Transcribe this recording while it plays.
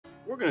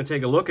We're going to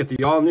take a look at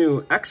the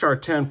all-new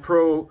XR10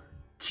 Pro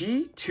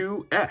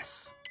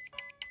G2S.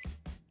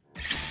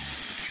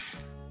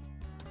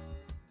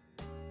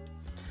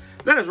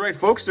 That is right,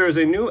 folks. There is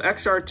a new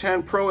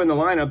XR10 Pro in the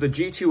lineup, the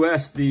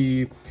G2S,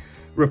 the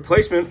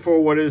replacement for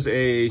what is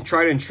a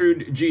tried and true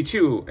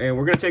G2. And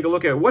we're going to take a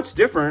look at what's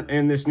different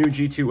in this new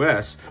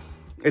G2S.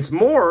 It's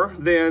more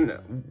than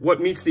what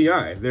meets the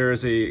eye. There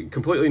is a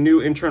completely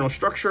new internal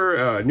structure,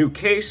 a new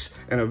case,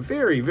 and a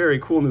very, very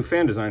cool new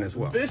fan design as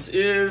well. This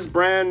is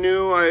brand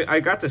new. I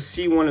got to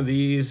see one of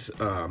these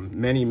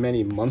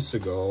many months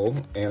ago,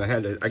 and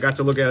I got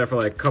to look at it for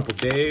like a couple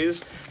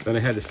days. Then I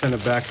had to send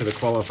it back to the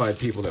qualified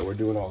people that were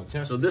doing all the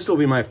tests. So this will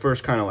be my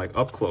first kind of like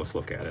up close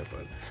look at it.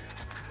 But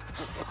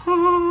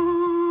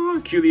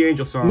cue the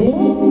angel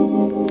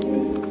song.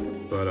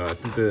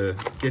 But to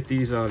get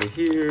these out of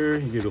here,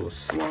 you get a little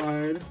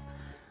slide,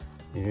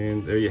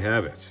 and there you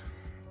have it.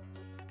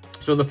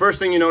 So the first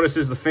thing you notice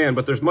is the fan,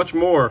 but there's much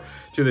more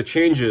to the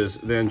changes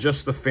than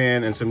just the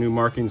fan and some new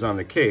markings on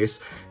the case,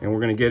 and we're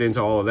going to get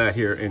into all of that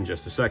here in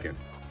just a second.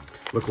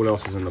 Look what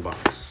else is in the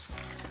box.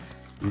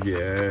 You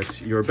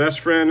get your best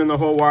friend in the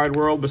whole wide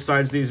world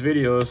besides these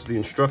videos, the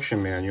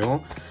instruction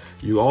manual.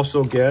 You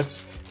also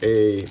get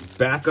a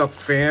backup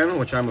fan,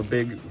 which I'm a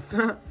big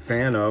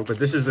fan of, but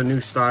this is the new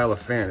style of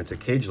fan. It's a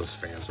cageless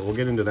fan, so we'll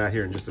get into that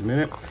here in just a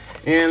minute.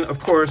 And of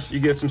course,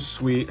 you get some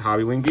sweet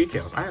Hobbywing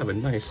decals. I have a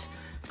nice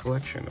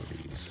collection of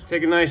these.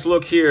 Take a nice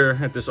look here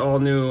at this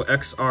all-new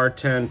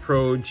XR10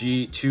 Pro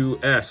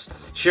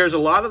G2S. Shares a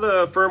lot of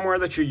the firmware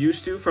that you're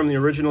used to from the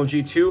original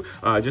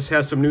G2. Just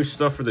has some new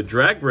stuff for the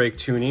drag brake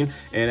tuning,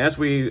 and as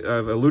we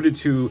alluded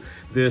to,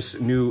 this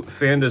new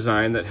fan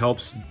design that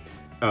helps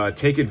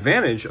take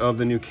advantage of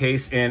the new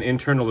case and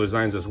internal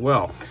designs as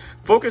well.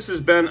 Focus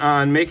has been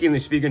on making the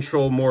speed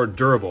control more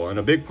durable, and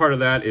a big part of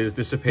that is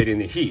dissipating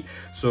the heat.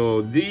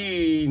 So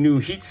the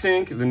new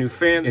heatsink, the new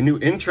fan, and new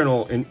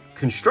internal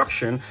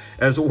construction,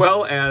 as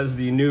well as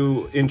the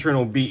new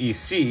internal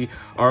BEC,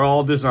 are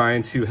all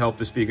designed to help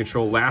the speed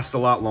control last a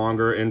lot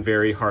longer in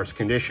very harsh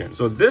conditions.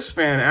 So this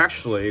fan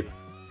actually,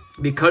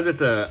 because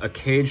it's a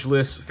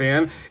cageless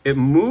fan, it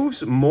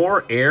moves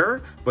more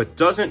air but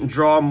doesn't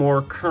draw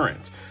more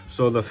current.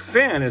 So the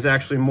fan is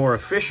actually more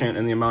efficient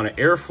in the amount of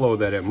airflow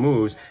that it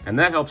moves, and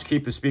that helps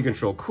keep the speed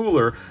control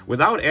cooler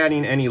without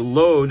adding any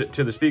load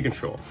to the speed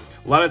control.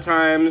 A lot of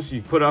times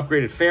you put an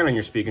upgraded fan on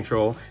your speed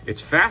control,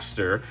 it's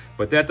faster,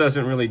 but that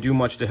doesn't really do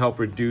much to help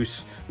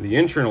reduce the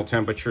internal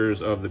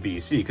temperatures of the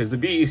BEC, because the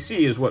BEC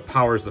is what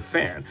powers the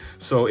fan.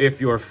 So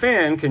if your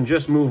fan can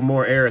just move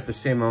more air at the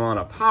same amount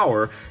of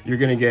power, you're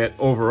going to get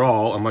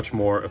overall a much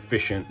more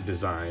efficient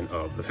design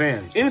of the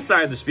fans.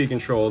 Inside the speed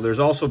control, there's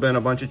also been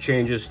a bunch of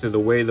changes to the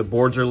way the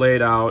boards are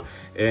laid out,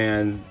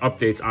 and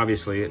updates.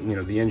 Obviously, you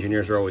know, the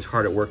engineers are always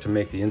hard at work to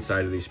make the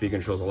inside of these speed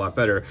controls a lot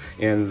better,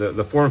 and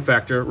the form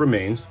factor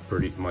remains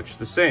pretty much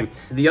the same.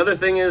 The other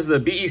thing is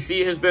the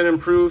BEC has been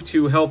improved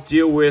to help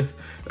deal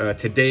with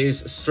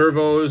today's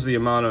servos, the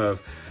amount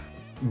of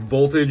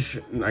voltage,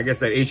 I guess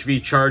that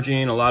HV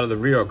charging, a lot of the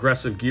rear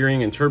aggressive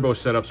gearing and turbo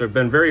setups have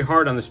been very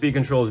hard on the speed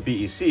controls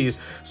BECs,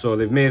 so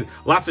they've made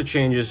lots of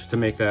changes to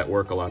make that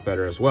work a lot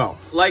better as well.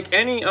 Like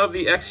any of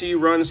the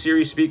XERun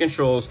series speed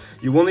controls,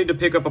 you will need to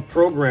pick up a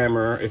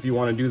programmer if you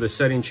want to do the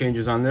setting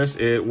changes on this.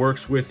 It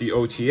works with the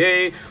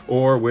OTA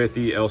or with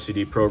the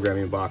LCD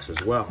programming box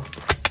as well.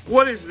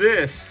 What is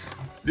this?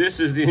 This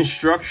is the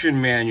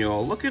instruction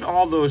manual. Look at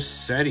all those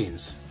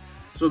settings.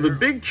 So the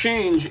big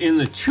change in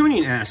the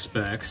tuning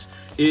aspects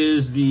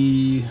is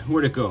the,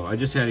 where'd it go? I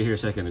just had it here a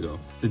second ago.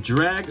 The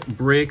drag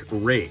brake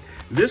rate.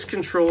 This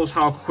controls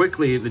how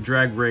quickly the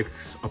drag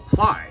brakes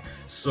apply.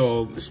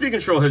 So the speed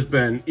control has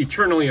been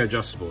eternally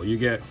adjustable. You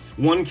get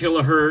 1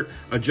 kilohertz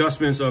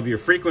adjustments of your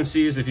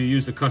frequencies if you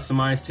use the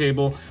customized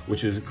table,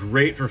 which is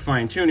great for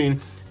fine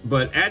tuning.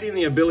 But adding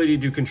the ability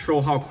to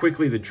control how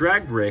quickly the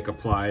drag brake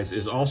applies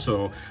is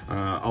also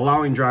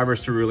allowing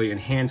drivers to really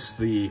enhance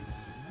the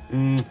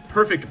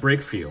perfect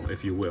brake feel,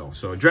 if you will.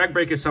 So drag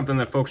brake is something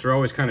that folks are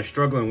always kind of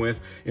struggling with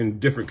in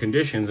different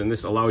conditions, and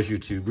this allows you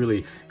to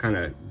really kind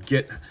of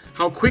get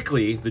how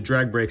quickly the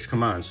drag brakes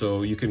come on.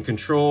 So you can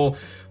control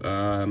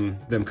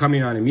them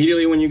coming on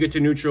immediately when you get to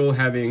neutral,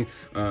 having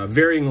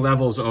varying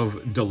levels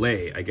of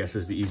delay, I guess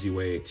is the easy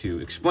way to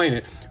explain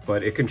it.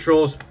 But it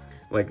controls,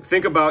 like,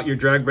 think about your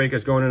drag brake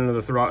as going into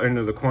the throttle,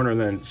 into the corner, and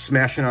then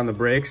smashing on the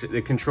brakes.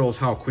 It controls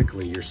how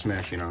quickly you're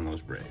smashing on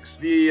those brakes.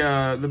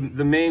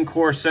 The main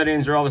core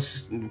settings are all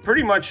this,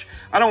 pretty much,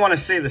 I don't want to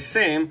say the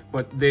same,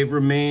 but they've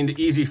remained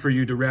easy for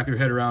you to wrap your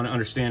head around and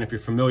understand if you're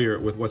familiar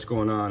with what's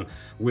going on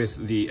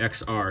with the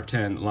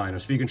XR10 line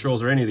of speed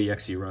controls or any of the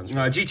XERuns.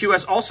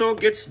 G2S also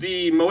gets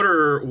the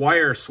motor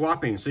wire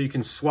swapping, so you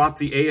can swap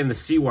the A and the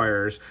C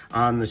wires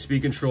on the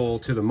speed control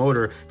to the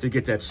motor to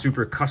get that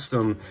super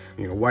custom,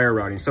 you know, wire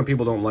routing. Some people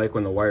people don't like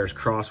when the wires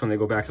cross when they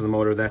go back to the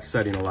motor. That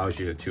setting allows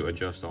you to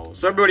adjust all those.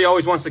 So everybody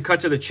always wants to cut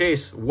to the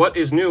chase. What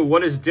is new?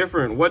 What is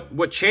different?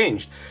 What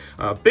changed?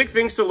 Big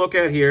things to look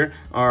at here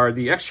are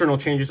the external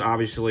changes,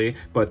 obviously,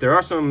 but there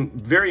are some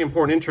very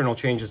important internal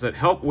changes that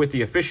help with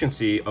the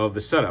efficiency of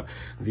the setup.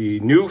 The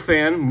new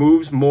fan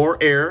moves more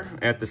air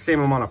at the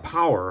same amount of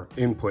power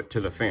input to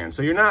the fan.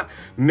 So you're not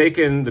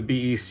making the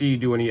BEC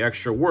do any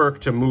extra work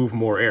to move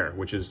more air,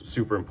 which is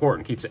super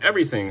important. Keeps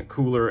everything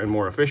cooler and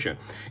more efficient.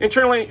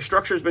 Internally,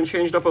 structure's been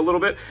changed up a little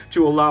bit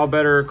to allow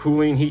better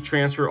cooling, heat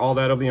transfer, all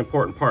that of the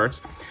important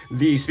parts.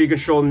 The speed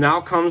control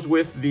now comes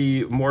with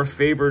the more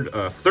favored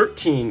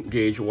 13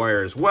 gauge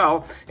wire as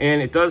well,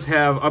 and it does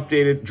have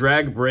updated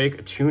drag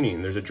brake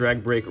tuning. There's a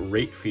drag brake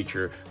rate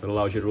feature that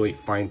allows you to really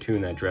fine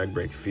tune that drag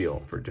brake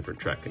feel for different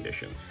track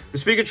conditions. The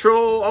speed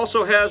control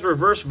also has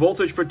reverse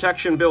voltage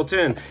protection built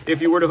in.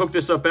 If you were to hook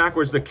this up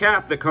backwards, the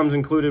cap that comes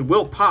included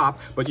will pop,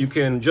 but you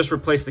can just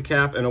replace the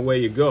cap and away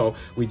you go.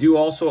 We do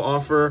also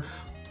offer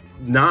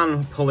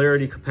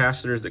non-polarity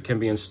capacitors that can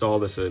be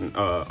installed as an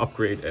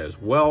upgrade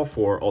as well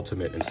for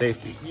ultimate and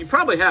safety. You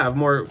probably have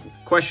more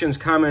questions,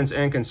 comments,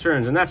 and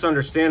concerns, and that's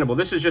understandable.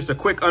 This is just a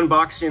quick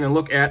unboxing and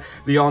look at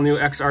the all-new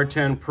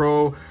XR10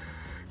 Pro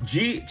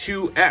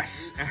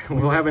G2S.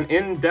 We'll have an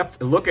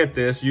in-depth look at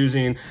this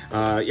using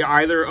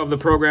either of the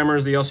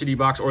programmers, the LCD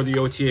box or the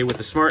OTA with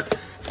the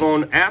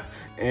smartphone app,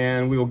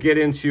 and we will get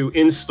into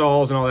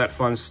installs and all that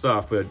fun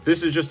stuff. But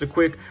this is just a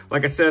quick,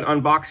 like I said,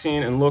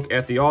 unboxing and look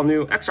at the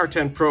all-new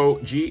XR10 Pro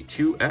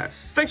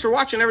G2S. Thanks for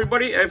watching,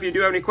 everybody. If you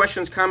do have any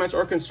questions, comments,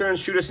 or concerns,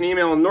 shoot us an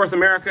email on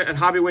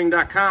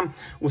northamerica@hobbywing.com.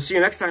 We'll see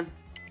you next time.